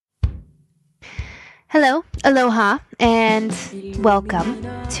Hello, aloha, and welcome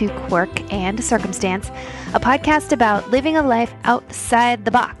to Quirk and Circumstance, a podcast about living a life outside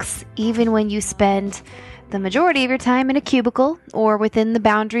the box, even when you spend the majority of your time in a cubicle or within the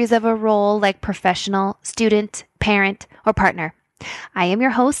boundaries of a role like professional, student, parent, or partner. I am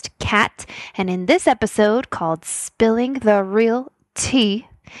your host, Kat, and in this episode called Spilling the Real Tea,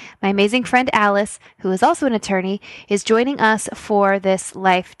 my amazing friend Alice, who is also an attorney, is joining us for this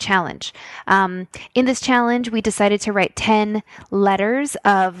life challenge. In this challenge, we decided to write 10 letters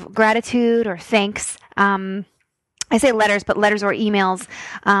of gratitude or thanks. I say letters, but letters or emails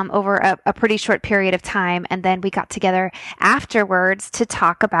over a pretty short period of time. And then we got together afterwards to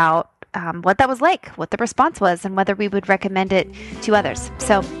talk about what that was like, what the response was, and whether we would recommend it to others.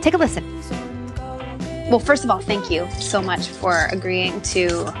 So take a listen. Well, first of all, thank you so much for agreeing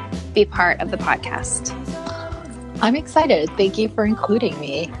to be part of the podcast. I'm excited. Thank you for including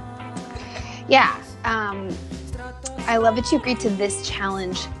me. Yeah. I love that you agreed to this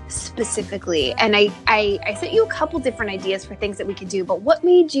challenge specifically. And I sent you a couple different ideas for things that we could do, but what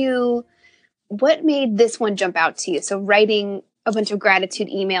made this one jump out to you? So writing a bunch of gratitude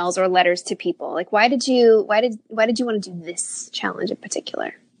emails or letters to people, like why did you want to do this challenge in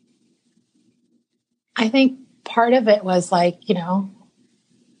particular? I think part of it was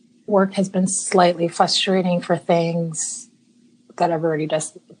work has been slightly frustrating for things that I've already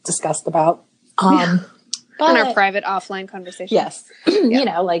just discussed about. But, in our private offline conversation. Yes.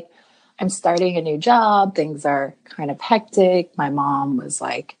 Yeah. I'm starting a new job. Things are kind of hectic. My mom was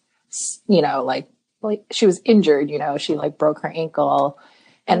she was injured, she broke her ankle.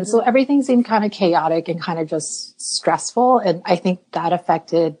 And so everything seemed kind of chaotic and kind of just stressful. And I think that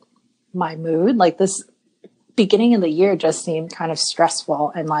affected my mood. This beginning of the year just seemed kind of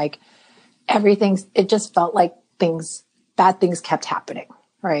stressful and it just felt like bad things kept happening,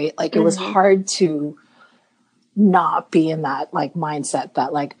 right? It was hard to not be in that mindset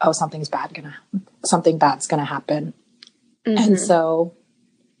that something bad's gonna happen. And so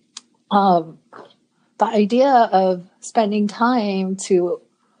the idea of spending time to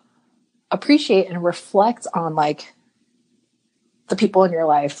appreciate and reflect on the people in your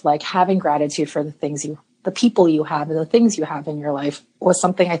life, having gratitude for the people you have and the things you have in your life was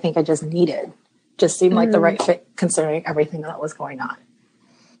something I think I just needed. Just seemed like the right fit considering everything that was going on.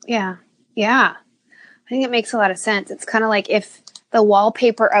 Yeah. Yeah. I think it makes a lot of sense. It's kind of like if the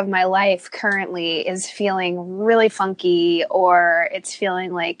wallpaper of my life currently is feeling really funky, or it's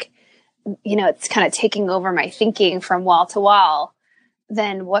feeling like, it's kind of taking over my thinking from wall to wall,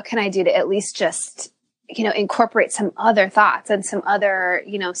 then what can I do to at least just incorporate some other thoughts and some other,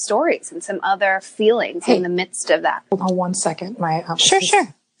 stories and some other feelings in the midst of that. Hold on one second. My Sure.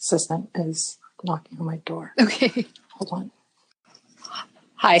 assistant is knocking on my door. Okay. Hold on.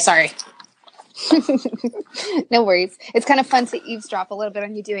 Hi, sorry. No worries. It's kind of fun to eavesdrop a little bit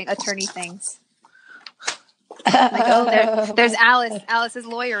on you doing attorney things. There's Alice. Alice is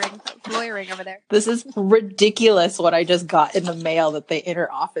lawyering over there. This is ridiculous what I just got in the mail that they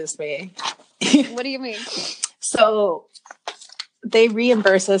inter-office me. What do you mean? So they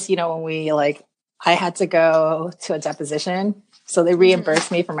reimburse us, when we I had to go to a deposition. So they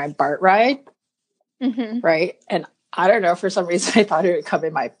reimbursed me for my BART ride. Right. And I don't know, for some reason I thought it would come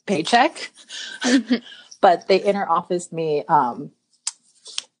in my paycheck, but they inter-officed me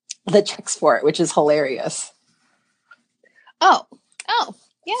the checks for it, which is hilarious. Oh,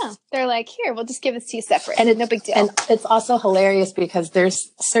 yeah. They're like, here, we'll just give this to you separate. And it's no big deal. And it's also hilarious because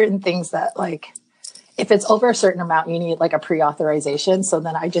there's certain things that if it's over a certain amount, you need a pre-authorization. So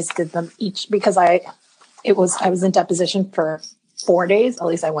then I just did them each because I was in deposition for 4 days. At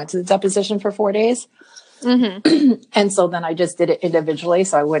least I went to the deposition for 4 days. And so then I just did it individually.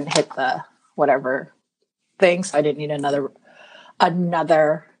 So I wouldn't hit the whatever thing. So I didn't need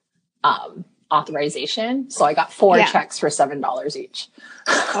another authorization. So I got 4 checks for $7 each.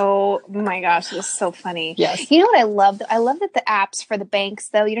 Oh my gosh, this is so funny. Yes. You know what I love? I love that the apps for the banks,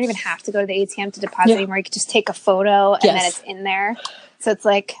 though, you don't even have to go to the ATM to deposit anymore. You can just take a photo and then it's in there. So it's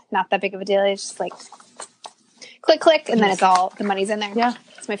not that big of a deal. It's just click, and then it's all, the money's in there. Yeah.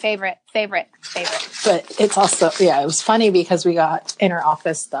 It's my favorite. But it's also, it was funny because we got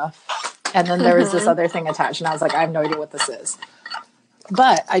inter-office stuff and then there was this other thing attached and I was like, I have no idea what this is.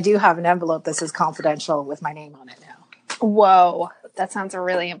 But I do have an envelope that says confidential with my name on it now. Whoa. That sounds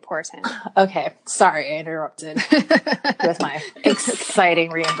really important. Okay. Sorry, I interrupted with my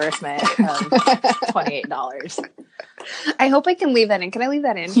exciting reimbursement of $28. I hope I can leave that in. Can I leave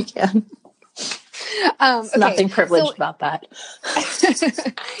that in? Yeah. Nothing privileged about that.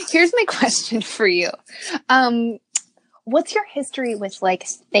 Here's my question for you. What's your history with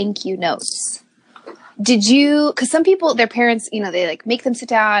thank you notes? Did you, because some people, their parents, you know, they like make them sit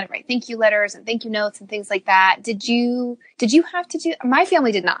down and write thank you letters and thank you notes and things like that. Did you have to do, my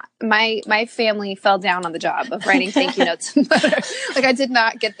family did not. My family fell down on the job of writing thank you notes and letters. Like I did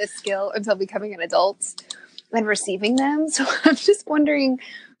not get this skill until becoming an adult and receiving them. So I'm just wondering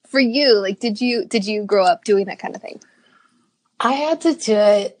for you, like, did you grow up doing that kind of thing? I had to do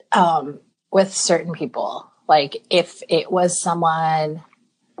it with certain people. Like if it was someone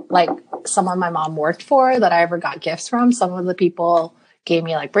my mom worked for that I ever got gifts from, some of the people gave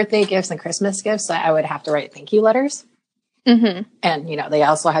me like birthday gifts and Christmas gifts. So I would have to write thank you letters. Mm-hmm. And, you know, they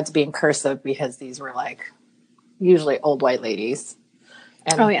also had to be in cursive because these were like usually old white ladies.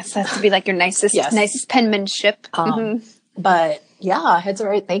 And, oh, yes. That has to be like your nicest penmanship. Mm-hmm. But yeah, I had to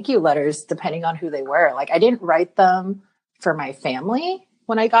write thank you letters depending on who they were. Like I didn't write them for my family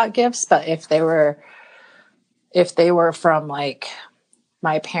when I got gifts, but if they were from like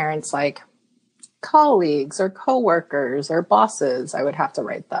my parents, like colleagues or coworkers or bosses, I would have to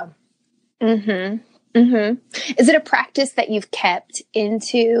write them. Mm-hmm. Mm-hmm. Is it a practice that you've kept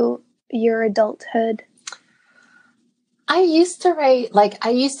into your adulthood? I used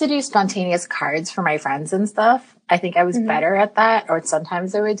to do spontaneous cards for my friends and stuff. I think I was better at that, or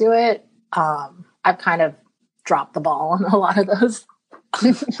sometimes I would do it. I've kind of dropped the ball on a lot of those,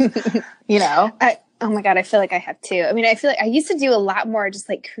 you know? Oh my God, I feel like I have too. I mean, I feel like I used to do a lot more just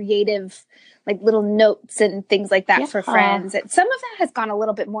like creative, like little notes and things like that for friends. And some of that has gone a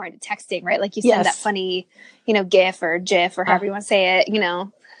little bit more into texting, right? Like you send that funny, you know, GIF or GIF or however you want to say it, you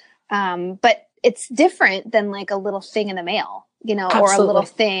know. But it's different than like a little thing in the mail, you know, or a little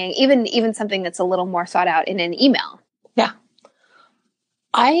thing, even something that's a little more thought out in an email. Yeah.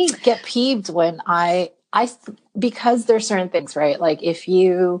 I get peeved when because there's certain things, right? Like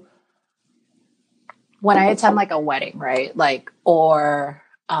when I attend like a wedding, right? Like, or,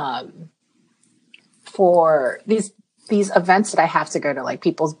 for these events that I have to go to, like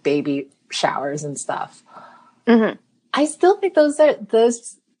people's baby showers and stuff. Mm-hmm. I still think those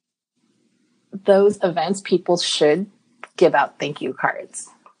events, people should give out thank you cards.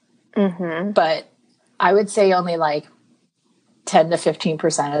 Mm-hmm. But I would say only like 10 to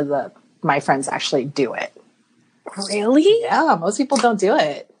 15% of my friends actually do it. Really? Yeah. Most people don't do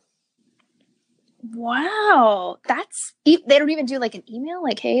it. Wow. They don't even do like an email,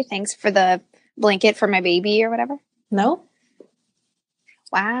 like, hey, thanks for the blanket for my baby or whatever. No.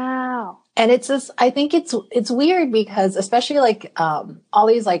 Wow. And it's just, I think it's weird because especially like, all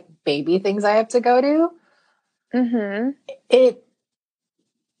these like baby things I have to go to, mm-hmm.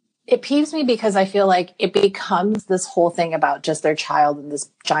 It peeves me because I feel like it becomes this whole thing about just their child and this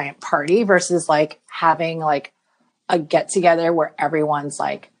giant party versus like having like a get together where everyone's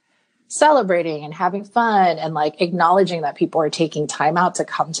like celebrating and having fun and like acknowledging that people are taking time out to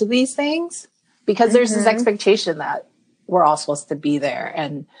come to these things, because there's this expectation that we're all supposed to be there.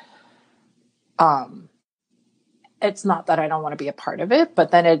 And it's not that I don't want to be a part of it,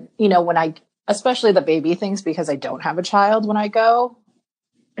 but then it, you know, especially the baby things, because I don't have a child when I go,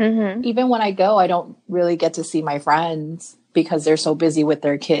 even when I go, I don't really get to see my friends because they're so busy with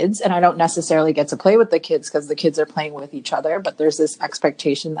their kids, and I don't necessarily get to play with the kids because the kids are playing with each other, but there's this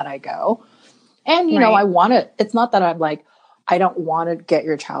expectation that I go. And, you know, I want to, it's not that I'm like, I don't want to get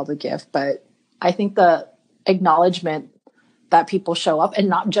your child a gift, but I think the acknowledgement that people show up, and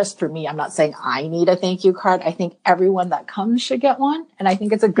not just for me, I'm not saying I need a thank you card. I think everyone that comes should get one. And I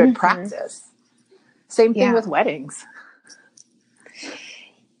think it's a good practice. Same thing with weddings.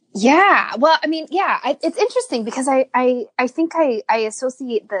 Yeah. Well, I mean, yeah, it's interesting because I think I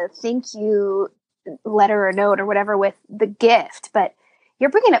associate the thank you letter or note or whatever with the gift, but you're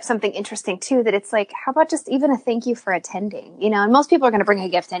bringing up something interesting too, that it's like, how about just even a thank you for attending, you know, and most people are going to bring a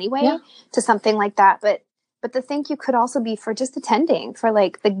gift anyway to something like that. But the thank you could also be for just attending, for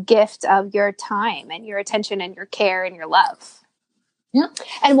like the gift of your time and your attention and your care and your love. Yeah.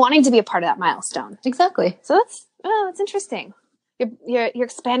 And wanting to be a part of that milestone. Exactly. So that's interesting. You're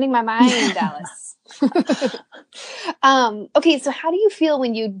expanding my mind, Dallas. Okay, so how do you feel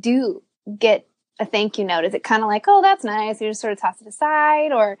when you do get a thank you note? Is it kind of like, oh, that's nice, you just sort of toss it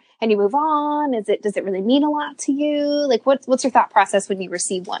aside, and you move on? Does it really mean a lot to you? Like, what's your thought process when you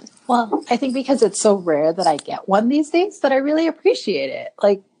receive one? Well, I think because it's so rare that I get one these days, that I really appreciate it.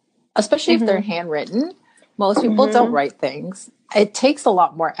 Like, especially if they're handwritten. Most people don't write things. It takes a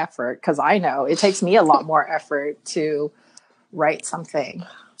lot more effort, because I know it takes me a lot more effort to write something.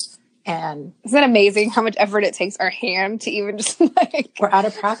 And isn't it amazing how much effort it takes our hand to even just like, we're out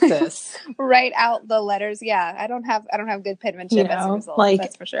of practice, write out the letters. Yeah. I don't have good penmanship, you know, as a result. Like,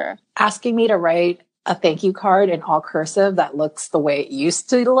 that's for sure. Asking me to write a thank you card in all cursive that looks the way it used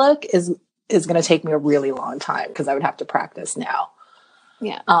to look is is going to take me a really long time because I would have to practice now.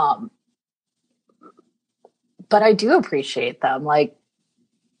 Yeah. But I do appreciate them. Like,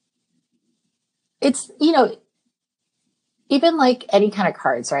 it's, you know, even like any kind of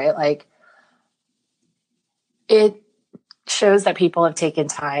cards, right? Like, it shows that people have taken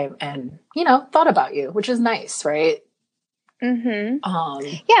time and, you know, thought about you, which is nice, right?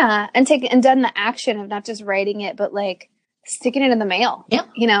 Mm-hmm. Yeah. And done the action of not just writing it, but like sticking it in the mail. Yeah.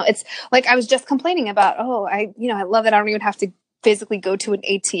 You know, it's like, I was just complaining about, I love that I don't even have to physically go to an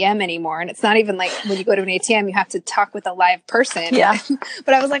ATM anymore. And it's not even like when you go to an ATM, you have to talk with a live person. Yeah.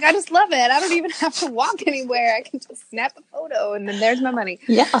 But I was like, I just love it. I don't even have to walk anywhere. I can just snap a photo and then there's my money.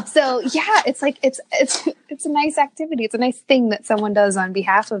 Yeah. So yeah, it's like, it's a nice activity. It's a nice thing that someone does on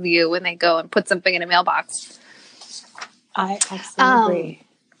behalf of you when they go and put something in a mailbox. I absolutely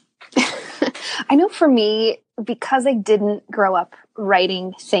agree. I know for me, because I didn't grow up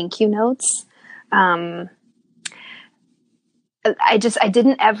writing thank you notes, I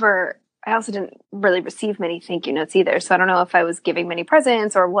also didn't really receive many thank you notes either. So I don't know if I was giving many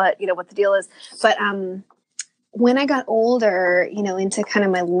presents or what the deal is. But when I got older, into kind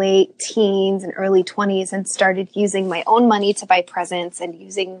of my late teens and early 20s and started using my own money to buy presents and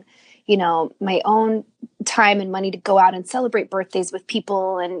using, my own time and money to go out and celebrate birthdays with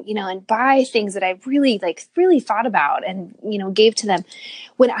people and, and buy things that I really thought about and, gave to them.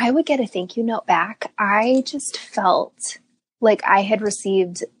 When I would get a thank you note back, I just felt like I had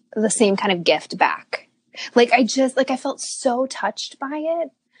received the same kind of gift back. I felt so touched by it.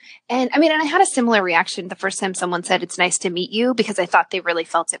 And I mean, and I had a similar reaction the first time someone said, "It's nice to meet you," because I thought they really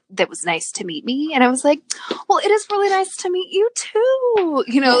felt it, that was nice to meet me. And I was like, well, it is really nice to meet you too.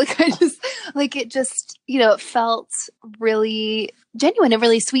 It felt really genuine and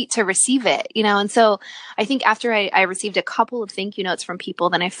really sweet to receive it, And so I think after I received a couple of thank you notes from people,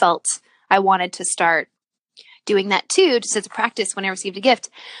 then I felt I wanted to start doing that too, just as a practice when I received a gift.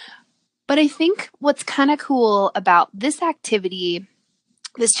 But I think what's kind of cool about this activity,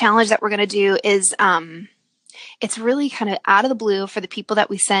 this challenge that we're going to do is it's really kind of out of the blue for the people that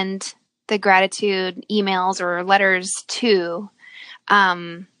we send the gratitude emails or letters to.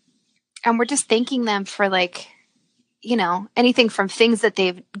 And we're just thanking them for anything from things that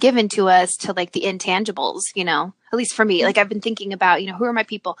they've given to us to like the intangibles, at least for me. Like I've been thinking about, who are my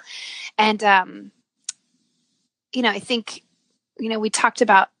people? And, I think, we talked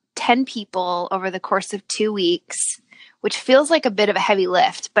about 10 people over the course of 2 weeks, which feels like a bit of a heavy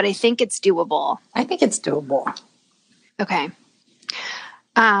lift, but I think it's doable. I think it's doable. Okay.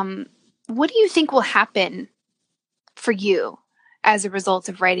 What do you think will happen for you as a result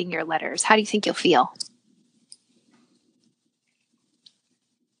of writing your letters? How do you think you'll feel?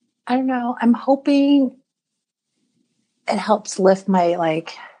 I don't know. I'm hoping it helps lift my,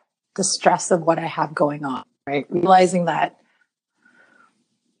 the stress of what I have going on, right? Realizing that,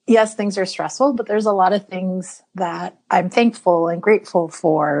 yes, things are stressful, but there's a lot of things that I'm thankful and grateful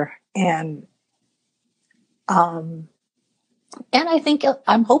for. And I think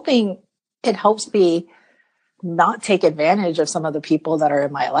I'm hoping it helps me not take advantage of some of the people that are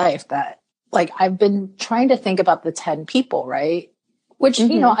in my life that I've been trying to think about the 10 people, right? Which,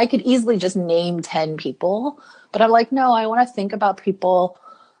 I could easily just name 10 people, but I'm like, no, I want to think about people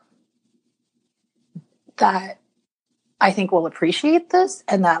that I think will appreciate this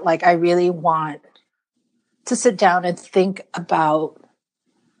and that I really want to sit down and think about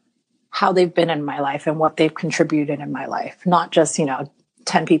how they've been in my life and what they've contributed in my life. Not just,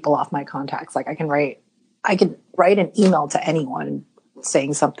 10 people off my contacts. I can write an email to anyone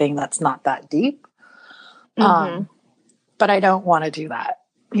saying something that's not that deep. But I don't want to do that.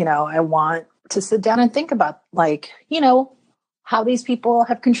 I want to sit down and think about how these people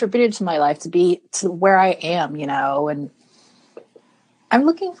have contributed to my life to where I am, and I'm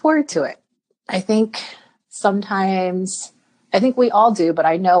looking forward to it. I think we all do, but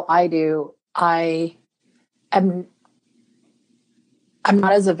I know I do. I'm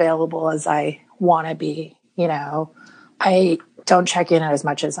not as available as I want to be. I don't check in as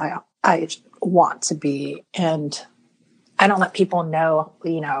much as I want to be. And I don't let people know,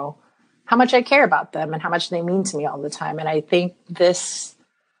 how much I care about them and how much they mean to me all the time. And I think this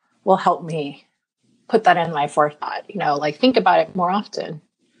will help me put that in my forethought, think about it more often.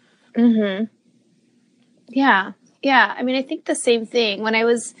 Mm-hmm. Yeah. Yeah. I mean, I think the same thing when I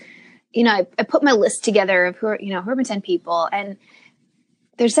was, I put my list together of who are my 10 people, and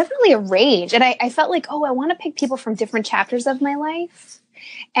there's definitely a range. And I felt like, I want to pick people from different chapters of my life.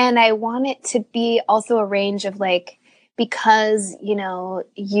 And I want it to be also a range of because,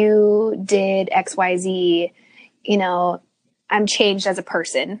 you did XYZ, I'm changed as a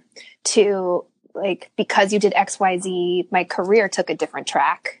person, to like, because you did XYZ, my career took a different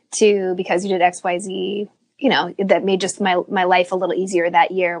track, to because you did XYZ, you know, that made just my life a little easier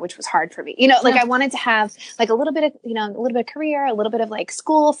that year, which was hard for me. You know, like I wanted to have like a little bit of, you know, a little bit of career, a little bit of like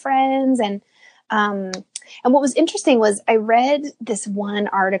school friends. And what was interesting was I read this one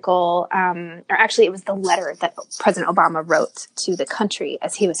article, or actually it was the letter that President Obama wrote to the country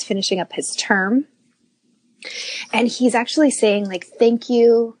as he was finishing up his term. And he's actually saying like, thank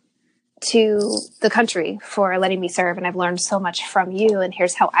you to the country for letting me serve. And I've learned so much from you. And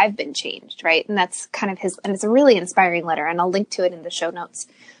here's how I've been changed. Right. And that's kind of his, and it's a really inspiring letter. And I'll link to it in the show notes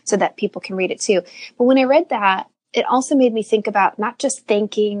so that people can read it too. But when I read that, it also made me think about not just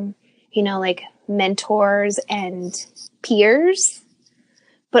thanking, you know, like mentors and peers,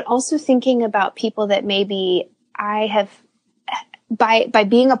 but also thinking about people that maybe I have, by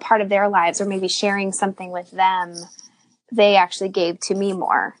being a part of their lives or maybe sharing something with them, they actually gave to me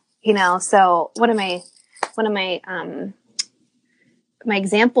more, you know? So one of my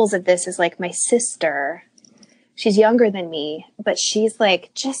examples of this is like my sister. She's younger than me, but she's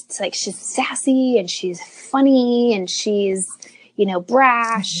like, just like, she's sassy and she's funny and she's, you know,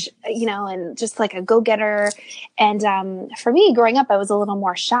 brash, you know, and just like a go-getter. And for me, growing up, I was a little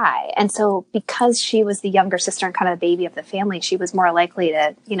more shy. And so because she was the younger sister and kind of the baby of the family, she was more likely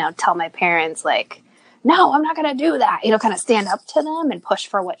to, you know, tell my parents like, no, I'm not going to do that, you know, kind of stand up to them and push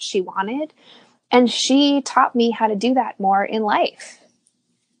for what she wanted. And she taught me how to do that more in life,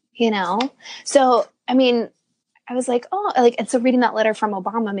 you know? So, I mean, I was like, oh, like, and so reading that letter from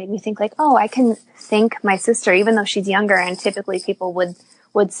Obama made me think like, oh, I can thank my sister, even though she's younger. And typically people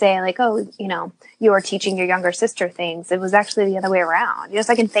would say like, oh, you know, you are teaching your younger sister things. It was actually the other way around. You know,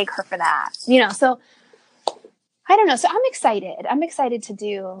 so I can thank her for that, you know? So I don't know. So I'm excited. I'm excited to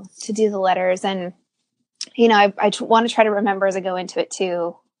do the letters. And, you know, I want to try to remember as I go into it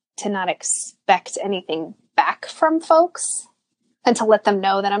too, to not expect anything back from folks and to let them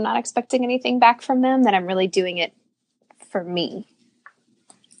know that I'm not expecting anything back from them, that I'm really doing it for me.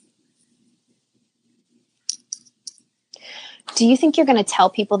 Do you think you're going to tell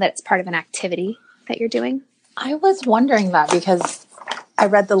people that it's part of an activity that you're doing? I was wondering that because I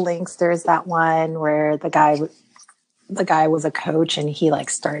read the links. There's that one where the guy was a coach and he like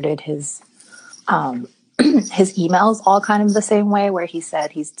started his his emails all kind of the same way, where he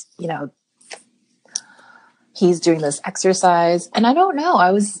said he's, you know, he's doing this exercise. And I don't know,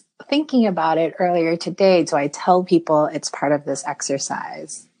 I was thinking about it earlier today. Do I tell people it's part of this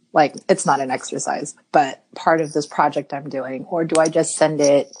exercise? Like, it's not an exercise, but part of this project I'm doing, or do I just send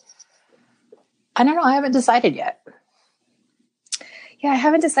it? I don't know. I haven't decided yet. Yeah, I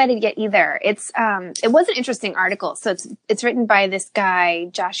haven't decided yet either. It was an interesting article. So it's written by this guy,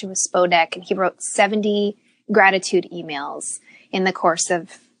 Joshua Spodek, and he wrote 70 gratitude emails in the course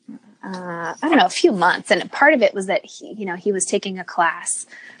of, I don't know, a few months. And part of it was that he was taking a class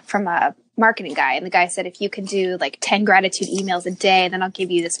from a marketing guy. And the guy said, if you can do like 10 gratitude emails a day, then I'll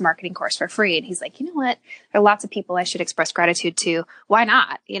give you this marketing course for free. And he's like, you know what? There are lots of people I should express gratitude to. Why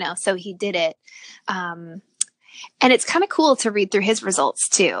not? You know, so he did it. And it's kind of cool to read through his results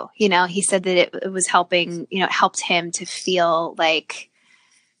too. You know, he said that it was helping, you know, it helped him to feel like,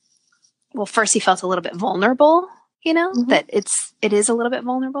 well, first he felt a little bit vulnerable, you know, that it is a little bit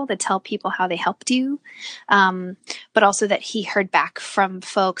vulnerable to tell people how they helped you. But also that he heard back from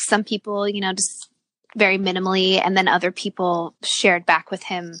folks, some people, you know, just very minimally, and then other people shared back with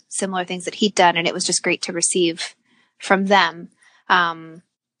him similar things that he'd done. And it was just great to receive from them,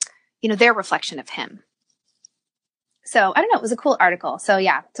 you know, their reflection of him. So I don't know, it was a cool article. So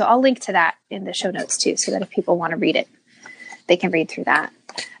yeah, so I'll link to that in the show notes too, so that if people want to read it, they can read through that.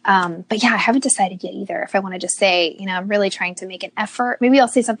 But yeah, I haven't decided yet either. If I want to just say, you know, I'm really trying to make an effort. Maybe I'll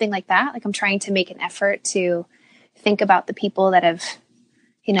say something like that. Like I'm trying to make an effort to think about the people that have,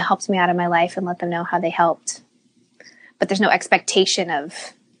 you know, helped me out of my life and let them know how they helped. But there's no expectation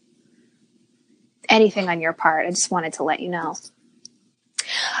of anything on your part. I just wanted to let you know.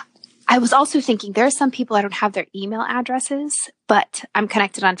 I was also thinking there are some people I don't have their email addresses, but I'm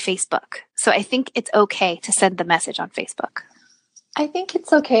connected on Facebook. So I think it's okay to send the message on Facebook. I think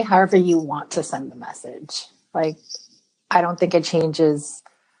it's okay however you want to send the message. Like, I don't think it changes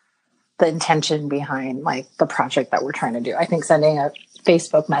the intention behind like the project that we're trying to do. I think sending a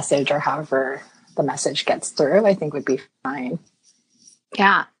Facebook message or however the message gets through, I think would be fine.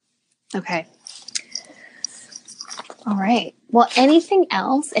 Yeah. Okay. All right. Well, anything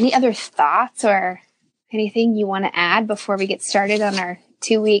else? Any other thoughts or anything you want to add before we get started on our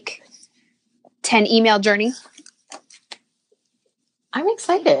 2-week 10 email journey? I'm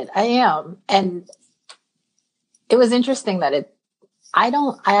excited. I am. And it was interesting that I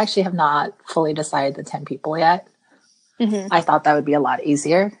actually have not fully decided the 10 people yet. Mm-hmm. I thought that would be a lot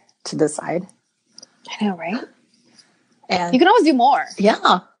easier to decide. I know, right? And you can always do more.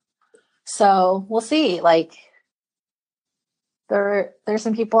 Yeah. So we'll see. Like, there's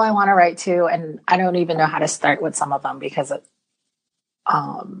some people I want to write to, and I don't even know how to start with some of them because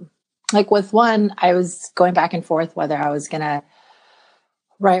like with one, I was going back and forth whether I was gonna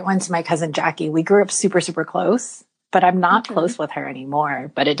write one to my cousin Jackie. We grew up super, super close, but I'm not close with her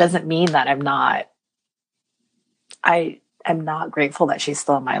anymore. But it doesn't mean that I'm not grateful that she's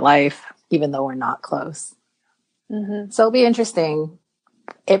still in my life, even though we're not close. Mm-hmm. So it'll be interesting.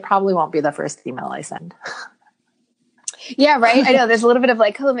 It probably won't be the first email I send. Yeah, right. I know there's a little bit of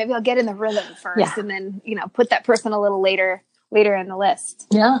like, oh, maybe I'll get in the rhythm first, and then put that person a little later in the list.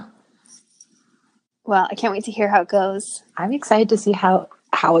 Yeah. Well, I can't wait to hear how it goes. I'm excited to see how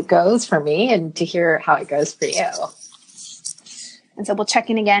it goes for me and to hear how it goes for you. And so we'll check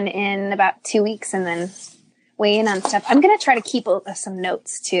in again in about 2 weeks and then weigh in on stuff. I'm going to try to keep some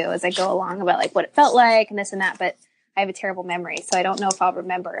notes too as I go along about like what it felt like and this and that, but I have a terrible memory, so I don't know if I'll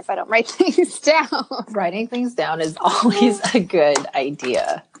remember if I don't write things down. Writing things down is always a good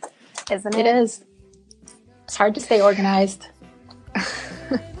idea. Isn't it? It is. It's hard to stay organized.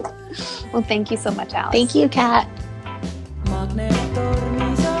 Well, thank you so much, Alice. Thank you, Kat.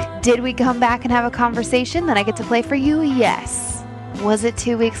 Did we come back and have a conversation that I get to play for you? Yes. Was it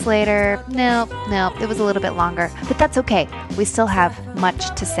 2 weeks later? No, it was a little bit longer, but that's okay. We still have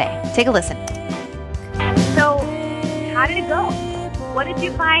much to say. Take a listen. So, how did it go? What did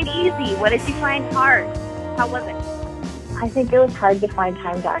you find easy? What did you find hard? How was it? I think it was hard to find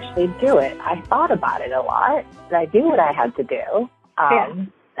time to actually do it. I thought about it a lot, but I knew what I had to do.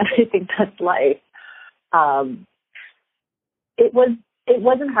 And I think that's life. It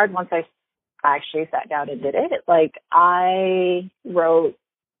wasn't hard once I actually sat down and did it. Like, I wrote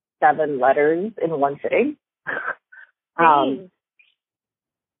 7 letters in one sitting.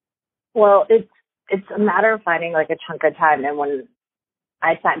 Well, it's a matter of finding like a chunk of time. And when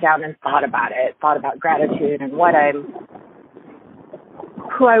I sat down and thought about gratitude and who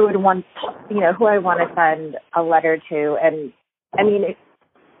I want to send a letter to. And I mean,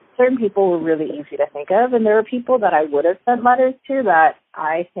 certain people were really easy to think of. And there are people that I would have sent letters to that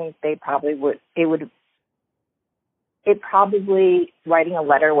I think writing a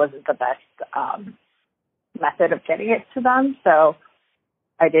letter wasn't the best method of getting it to them. So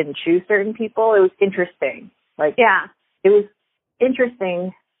I didn't choose certain people. It was interesting. It was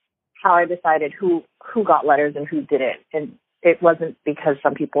interesting how I decided who got letters and who didn't. And it wasn't because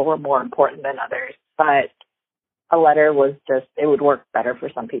some people were more important than others, but a letter was just, it would work better for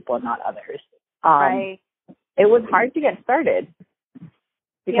some people and not others. Right. It was hard to get started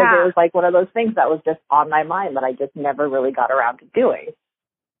because it was like one of those things that was just on my mind that I just never really got around to doing.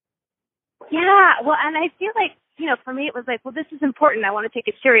 Yeah. Well, and I feel like, for me, it was like, well, this is important. I want to take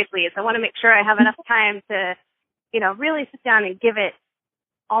it seriously. So I want to make sure I have enough time to, really sit down and give it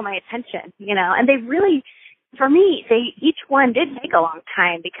all my attention, and they really, for me, each one did take a long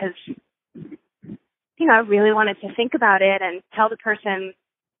time because, I really wanted to think about it and tell the person,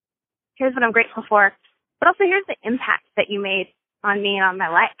 here's what I'm grateful for, but also here's the impact that you made on me and on my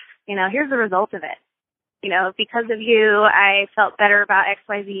life. Here's the result of it. Because of you, I felt better about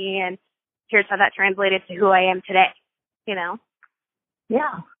XYZ, and here's how that translated to who I am today, Yeah.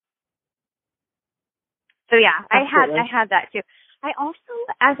 So yeah, absolutely. I had that too. I also,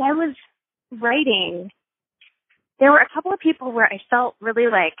 as I was writing, there were a couple of people where I felt really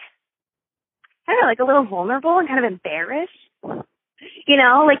like a little vulnerable and kind of embarrassed.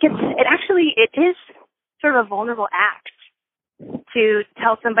 It is sort of a vulnerable act to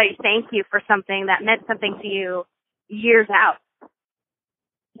tell somebody thank you for something that meant something to you years out.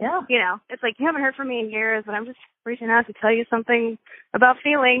 Yeah. It's like, you haven't heard from me in years, and I'm just reaching out to tell you something about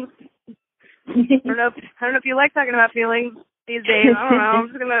feelings. I don't know if you like talking about feelings these days. I don't know. I'm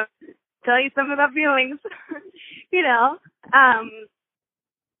just going to tell you something about feelings,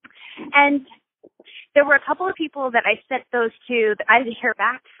 And there were a couple of people that I sent those to that I didn't hear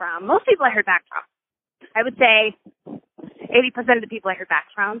back from. Most people I heard back from. I would say 80% of the people I heard back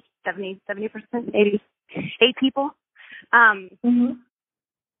from, 70%, 8 people.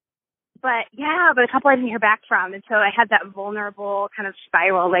 But a couple I didn't hear back from. And so I had that vulnerable kind of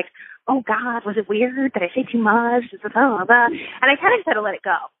spiral, like, oh God, was it weird? Did I say too much? And I kind of just had to let it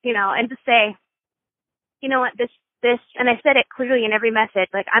go, and just say, you know what, this, and I said it clearly in every message,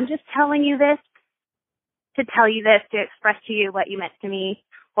 like, I'm just telling you this to tell you this, to express to you what you meant to me,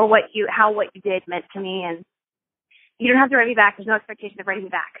 or what you did meant to me. And you don't have to write me back. There's no expectation of writing me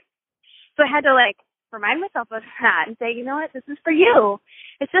back. So I had to remind myself of that and say, you know what, this is for you.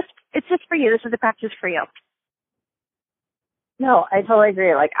 It's just for you. This is a practice for you. No, I totally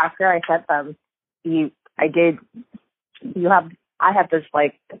agree. Like after I sent them, I had this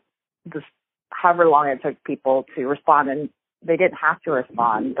however long it took people to respond, and they didn't have to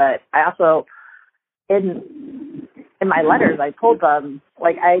respond. But I also, in my letters, I told them,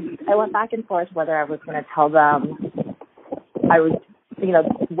 like, I went back and forth whether I was going to tell them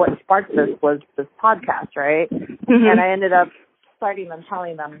what sparked this was this podcast, right? Mm-hmm. And I ended up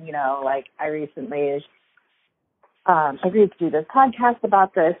telling them, like, I recently agreed to do this podcast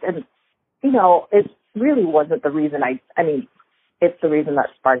about this. And, it really wasn't the reason it's the reason that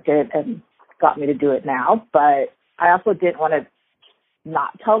sparked it and got me to do it now. But I also didn't want to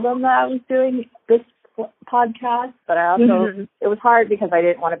not tell them that I was doing this podcast. But I also, it was hard because I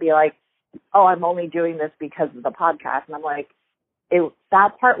didn't want to be like, oh, I'm only doing this because of the podcast. And I'm like,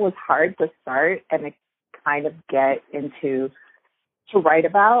 that part was hard to start and to kind of get into to write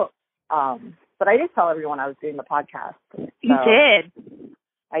about. But I did tell everyone I was doing the podcast. So you did?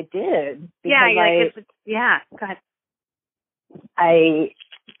 I did. Yeah, go ahead.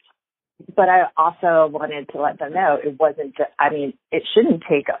 But I also wanted to let them know it wasn't just, it shouldn't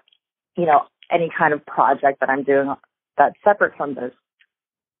take, any kind of project that I'm doing that's separate from this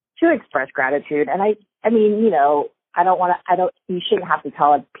to express gratitude. And you shouldn't have to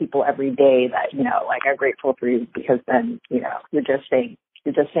tell people every day that, like, I'm grateful for you, because then, you're just saying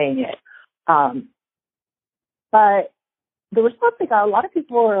it. But the response I got, a lot of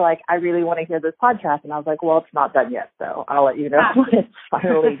people were like, I really want to hear this podcast. And I was like, well, it's not done yet, so I'll let you know when it's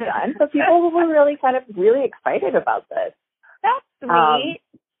finally done. So people were really really excited about this. That's sweet.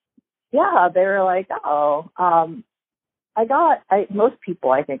 Yeah, they were like, most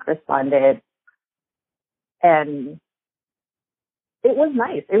people, I think, responded. And it was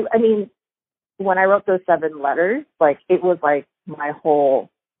nice. When I wrote those 7 letters, like, it was like my whole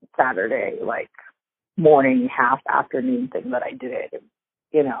Saturday, like, morning, half afternoon thing that I did,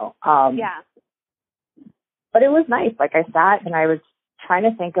 yeah. But it was nice. Like, I sat and I was trying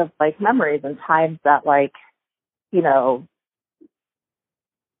to think of, like, memories and times that, like,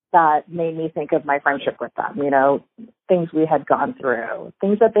 that made me think of my friendship with them, things we had gone through,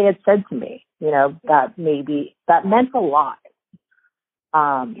 things that they had said to me, that meant a lot.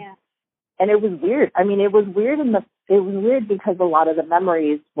 Yeah. And it was weird. It was weird because a lot of the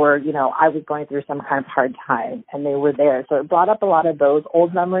memories were, I was going through some kind of hard time and they were there. So it brought up a lot of those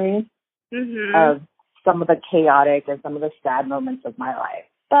old memories of some of the chaotic and some of the sad moments of my life.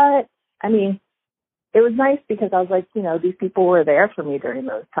 But, it was nice because I was like, these people were there for me during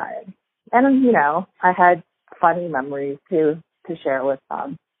those times. And, I had funny memories to share with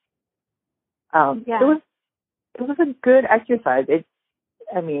them. Yeah. It was a good exercise.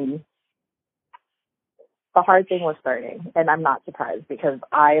 The hard thing was starting, and I'm not surprised because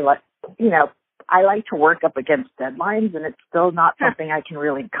I like to work up against deadlines, and it's still not something I can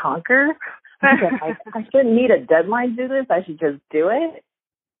really conquer. I shouldn't need a deadline to do this. I should just do it.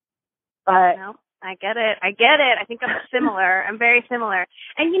 But no, I get it. I think I'm similar. I'm very similar.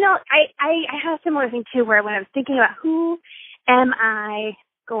 And, I had a similar thing, too, where when I was thinking about who am I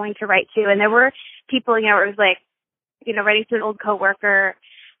going to write to, and there were people, it was like, writing to an old coworker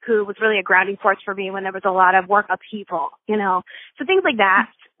who was really a grounding force for me when there was a lot of work upheaval, so things like that.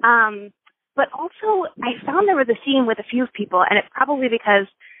 But also I found there was a theme with a few people, and it's probably because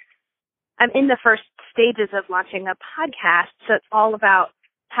I'm in the first stages of launching a podcast. So it's all about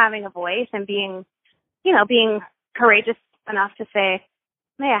having a voice and being courageous enough to say,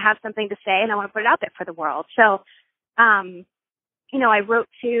 hey, I have something to say and I want to put it out there for the world. So, I wrote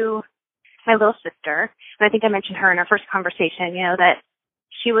to my little sister, and I think I mentioned her in our first conversation, that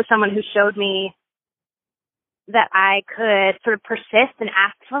she was someone who showed me that I could sort of persist and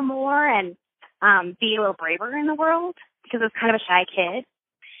ask for more and be a little braver in the world because I was kind of a shy kid.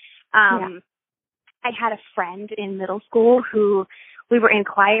 I had a friend in middle school who we were in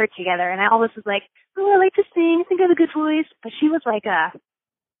choir together, and I always was like, oh, I like to sing. I think I have a good voice. But she was like a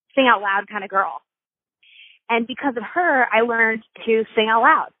sing out loud kind of girl. And because of her, I learned to sing out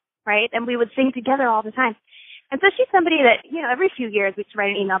loud, right? And we would sing together all the time. And so she's somebody that, every few years we used to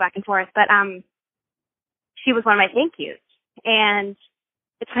write an email back and forth, but she was one of my thank yous. And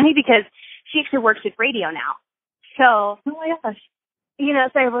it's funny because she actually works with radio now. So, oh my gosh.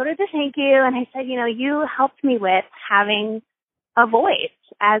 So I wrote her the thank you, and I said, you helped me with having a voice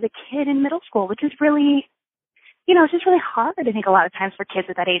as a kid in middle school, which is really, it's just really hard, I think, a lot of times for kids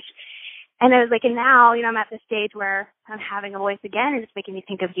at that age. And I was like, and now, I'm at this stage where I'm having a voice again, and it's making me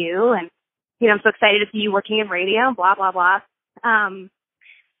think of you, and I'm so excited to see you working in radio, blah, blah, blah. And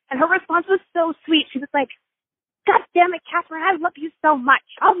And her response was so sweet. She was like, God damn it, Catherine, I love you so much.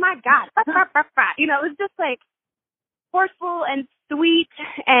 Oh my God. You know, it was just like forceful and sweet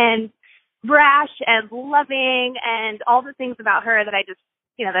and brash and loving and all the things about her that I just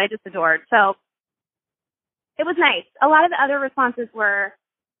adored. So it was nice. A lot of the other responses were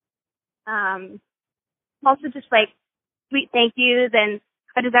also just like sweet thank yous and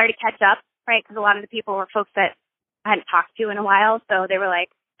a desire to catch up, right? Because a lot of the people were folks that I hadn't talked to in a while. So they were like,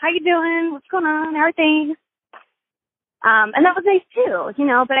 how you doing? What's going on? How are things? And that was nice too, you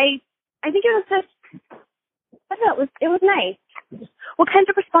know, but I think it was just, I don't know, it was nice. What kinds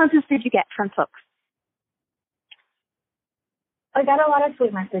of responses did you get from folks? I got a lot of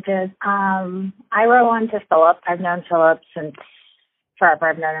sweet messages. I wrote one to Philip. I've known Philip since forever.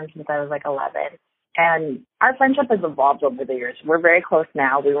 I've known him since I was like 11. And our friendship has evolved over the years. We're very close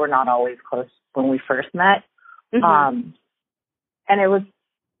now. We were not always close when we first met. Mm-hmm. And it was,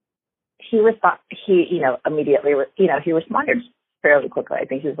 he immediately, he responded fairly quickly. I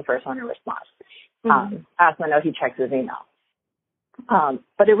think he was the first one to respond. Mm-hmm. I also know he checked his email.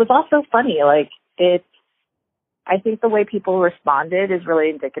 But it was also funny. I think the way people responded is really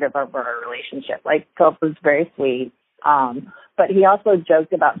indicative of our relationship. Like, Philip was very sweet. But he also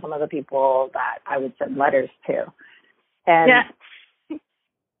joked about some of the people that I would send letters to. And, yeah.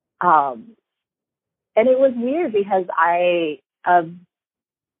 And it was weird because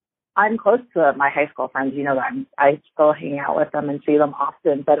I'm close to my high school friends. You know that I still hang out with them and see them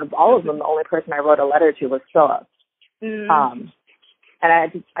often. But of all of them, the only person I wrote a letter to was Philip. Mm.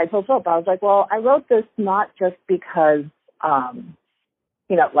 And I told Philip, I was like, well, I wrote this not just because,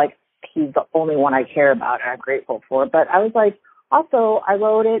 he's the only one I care about and I'm grateful for, but I was like, also, I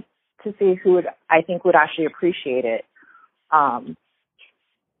wrote it to see who I think would actually appreciate it. Some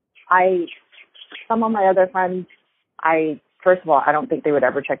of my other friends, first of all, I don't think they would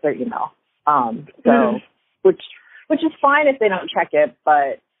ever check their email. Which is fine if they don't check it,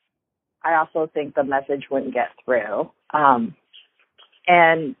 but I also think the message wouldn't get through.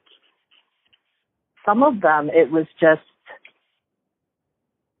 And some of them, it was just,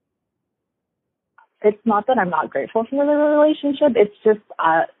 it's not that I'm not grateful for the relationship. It's just,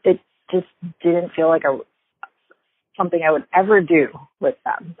 it just didn't feel like something I would ever do with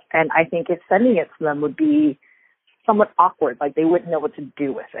them. And I think if sending it to them would be somewhat awkward, like they wouldn't know what to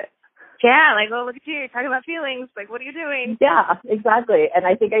do with it. Yeah, like, oh, look at you, you're talking about feelings. Like, what are you doing? Yeah, exactly. And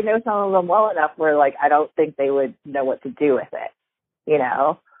I think I know some of them well enough where, like, I don't think they would know what to do with it, you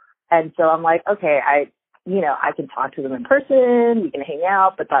know? And so I'm like, okay, I can talk to them in person, we can hang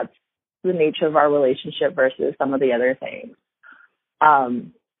out, but that's the nature of our relationship versus some of the other things.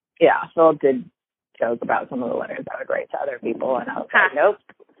 Phil did joke about some of the letters I would write to other people, and I was like, nope,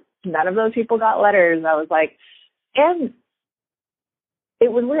 none of those people got letters. I was like, and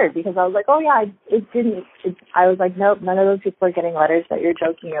it was weird because I was like, oh yeah, I was like, nope, none of those people are getting letters that you're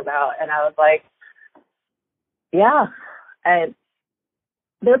joking about. And I was like, yeah. And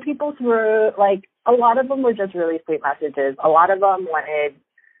there are people who were like, a lot of them were just really sweet messages. A lot of them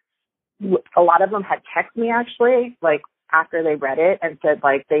had texted me actually, like after they read it and said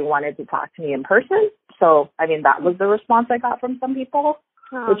like they wanted to talk to me in person. So, I mean, that was the response I got from some people,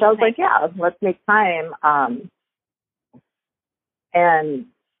 which I was like, yeah, let's make time. And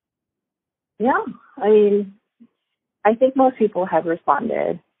yeah, I mean, I think most people have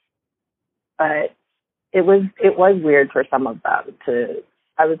responded, but it was weird for some of them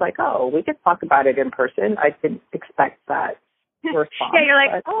I was like, oh, we could talk about it in person. I didn't expect that response. Yeah, you're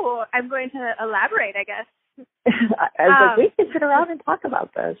like, oh, I'm going to elaborate, I guess. I was like, we can sit around and talk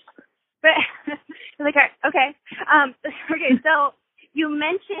about this. But like, okay. Okay, so you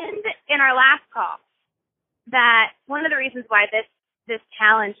mentioned in our last call that one of the reasons why this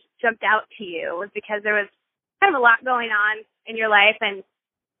challenge jumped out to you was because there was kind of a lot going on in your life, and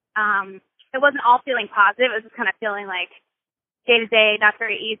it wasn't all feeling positive. It was just kind of feeling like day to day, not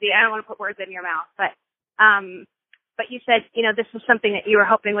very easy. I don't want to put words in your mouth, but you said, this was something that you were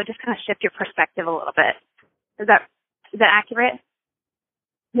hoping would just kind of shift your perspective a little bit. Is that accurate?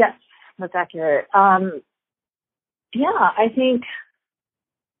 Yes, that's accurate. I think,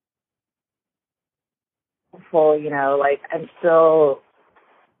 I'm still,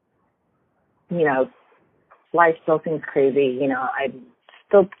 life still seems crazy. I'm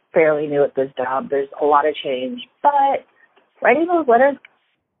still fairly new at this job. There's a lot of change, but writing those letters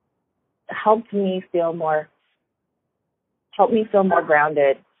helped me feel more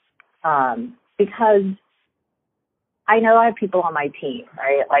grounded, because I know I have people on my team,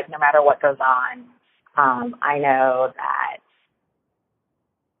 right? Like, no matter what goes on, I know that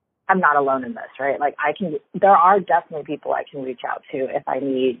I'm not alone in this, right? Like there are definitely people I can reach out to if I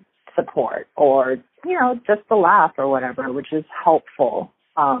need support or, you know, just to laugh or whatever, which is helpful.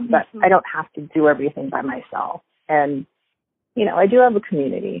 But I don't have to do everything by myself. And, you know, I do have a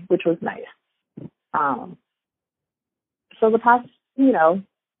community, which was nice. So the past, you know,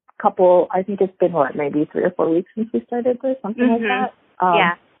 couple, I think it's been maybe 3 or 4 weeks since we started this, something like that.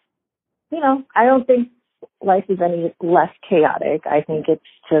 Yeah. You know, I don't think life is any less chaotic. I think it's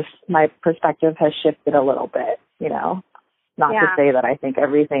just my perspective has shifted a little bit, you know, not to say that I think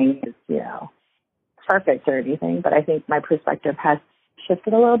everything is, you know, perfect or anything, but I think my perspective has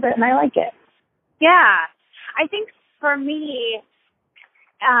shifted a little bit and I like it. Yeah. I think for me,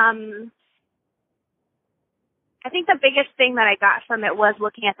 I think the biggest thing that I got from it was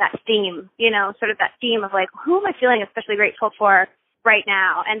looking at that theme, you know, sort of that theme of like, who am I feeling especially grateful for right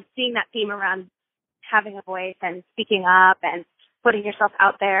now? And seeing that theme around having a voice and speaking up and putting yourself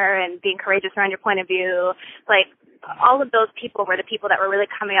out there and being courageous around your point of view. Like, all of those people were the people that were really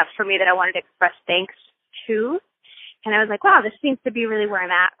coming up for me that I wanted to express thanks to. And I was like, wow, this seems to be really where I'm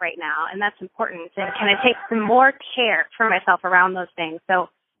at right now. And that's important. And can I take some more care for myself around those things? So,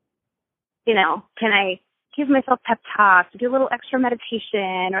 you know, can I give myself pep talks, do a little extra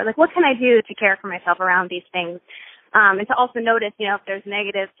meditation, or like, what can I do to care for myself around these things? And to also notice, you know, if there's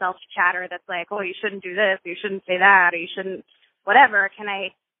negative self-chatter that's like, oh, you shouldn't do this, or you shouldn't say that, or you shouldn't whatever, can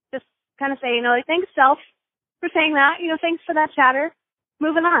I just kind of say, you know, like, thanks, self, for saying that, you know, thanks for that chatter,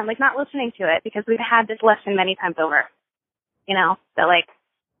 moving on, like, not listening to it, because we've had this lesson many times over, you know, that, like,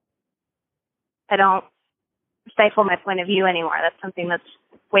 I don't stifle my point of view anymore. That's something that's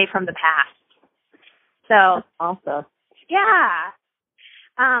way from the past. So, also, yeah.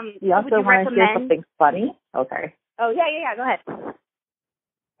 You also want to share something funny? Okay. Oh, yeah. Go ahead.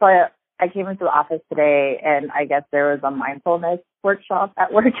 So I came into the office today, and I guess there was a mindfulness workshop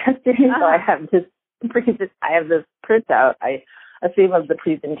at work yesterday. So I have this printout. I assume of the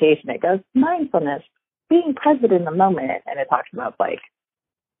presentation. It goes mindfulness, being present in the moment, and it talks about like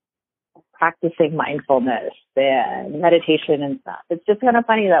practicing mindfulness and meditation and stuff. It's just kind of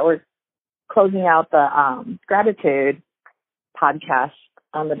funny that we're closing out the gratitude podcast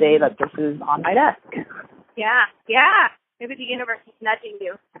on the day that this is on my desk. Yeah. Maybe the universe is nudging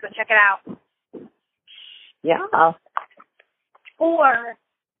you. Go check it out. Yeah. Or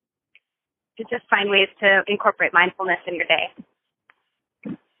to just find ways to incorporate mindfulness in your day.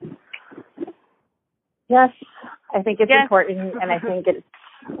 Yes, I think it's important, and I think it's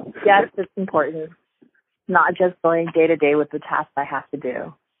important, not just going day to day with the tasks I have to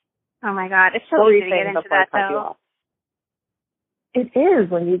do. Oh my God, it's so easy to get into that though. It is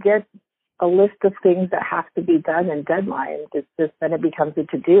when you get a list of things that have to be done and deadlines. It's just then it becomes a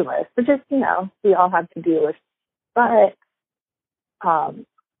to-do list. But just, you know, we all have to-do lists. But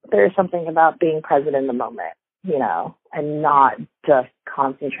there's something about being present in the moment, you know, and not just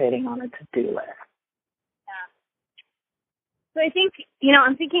concentrating on a to-do list. Yeah. So I think, you know,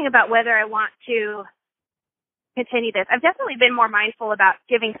 I'm thinking about whether I want to continue this. I've definitely been more mindful about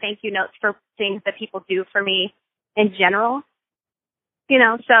giving thank you notes for things that people do for me in general. You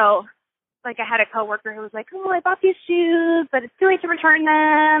know, so like I had a coworker who was like, oh, I bought these shoes, but it's too late to return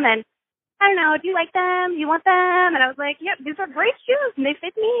them. And I don't know, do you like them? Do you want them? And I was like, yep, these are great shoes and they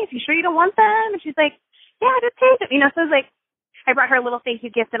fit me. If you're sure you don't want them. And she's like, yeah, just take them. You know, so it was like, I brought her a little thank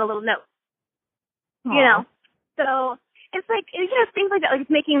you gift and a little note. Aww. You know, so it's like, you know, things like that, like it's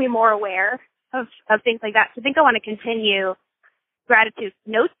making me more aware of things like that. So I think I want to continue gratitude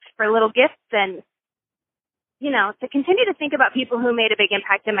notes for little gifts and, you know, to continue to think about people who made a big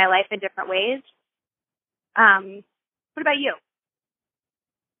impact in my life in different ways. What about you?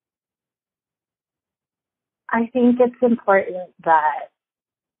 I think it's important that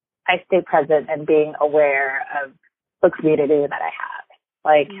I stay present and being aware of the community that I have.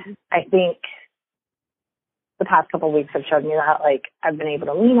 Like, I think the past couple of weeks have shown me that, like, I've been able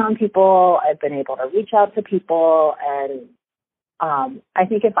to lean on people. I've been able to reach out to people. And I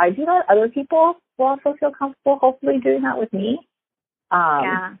think if I do that, other people will also feel comfortable hopefully doing that with me.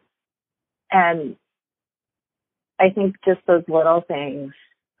 And I think just those little things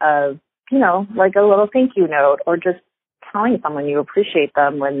of, you know, like a little thank you note or just telling someone you appreciate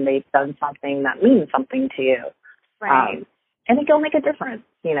them when they've done something that means something to you. Right. I think it'll make a difference,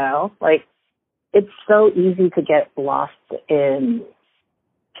 you know, like it's so easy to get lost in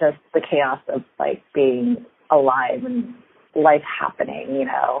just the chaos of like being alive and life happening, you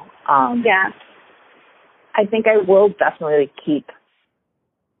know. I think I will definitely keep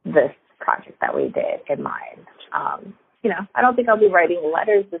this project that we did in mind. You know, I don't think I'll be writing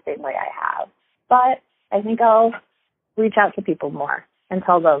letters the same way I have, but I think I'll reach out to people more and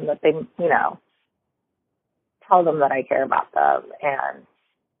tell them that they, tell them that I care about them, and,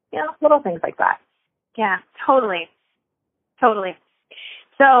 little things like that. Yeah, totally. Totally.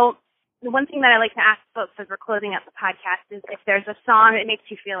 So the one thing that I like to ask folks as we're closing out the podcast is if there's a song that makes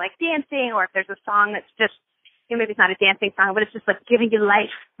you feel like dancing, or if there's a song that's just, maybe it's not a dancing song, but it's just like giving you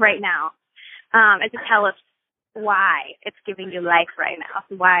life right now. And to tell us why it's giving you life right now,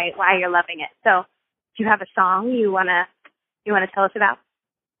 why you're loving it. So do you have a song you wanna tell us about?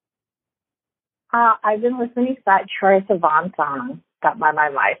 I've been listening to that Troye Sivan song, Got My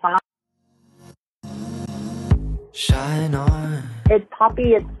song. Shine on. It's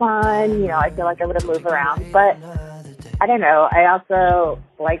poppy, it's fun, I feel like I would have moved around, but I don't know, I also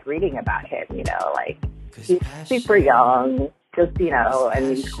like reading about him, like he's super young, just, and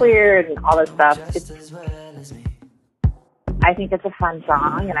he's queer and all this stuff. I think it's a fun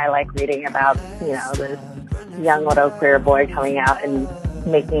song, and I like reading about, this young little queer boy coming out and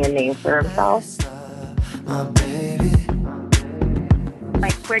making a name for himself.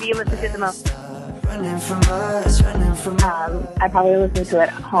 Like, where do you listen to the most? I probably listen to it at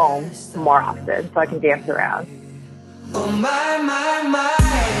home more often so I can dance around. Oh my,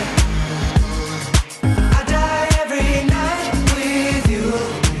 I die every night with you.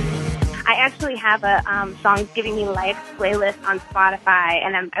 I actually have a Songs Giving Me Life playlist on Spotify,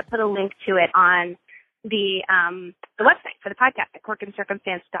 and I put a link to it on the website for the podcast at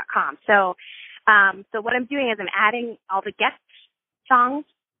quirkandcircumstance.com. So what I'm doing is I'm adding all the guest songs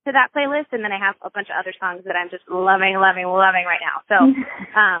to that playlist, and then I have a bunch of other songs that I'm just loving right now. So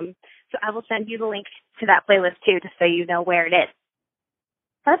so I will send you the link to that playlist too, just so you know where it is.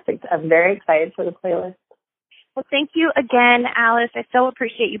 Perfect. I'm very excited for the playlist. Well, thank you again, Alice. I so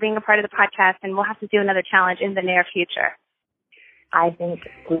appreciate you being a part of the podcast, and we'll have to do another challenge in the near future. I think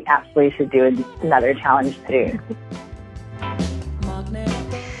we absolutely should do another challenge too.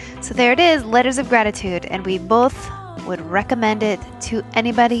 So there it is, Letters of Gratitude, and we both would recommend it to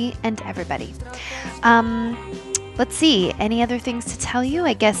anybody and everybody. Let's see, any other things to tell you?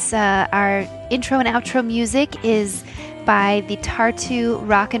 I guess our intro and outro music is by the Tartu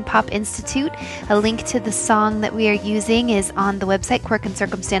Rock and Pop Institute. A link to the song that we are using is on the website,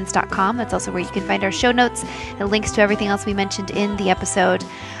 quirkandcircumstance.com. That's also where you can find our show notes and links to everything else we mentioned in the episode.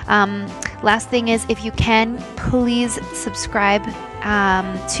 Last thing is, if you can, please subscribe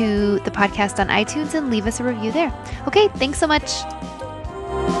to the podcast on iTunes and leave us a review there. Okay, thanks so much.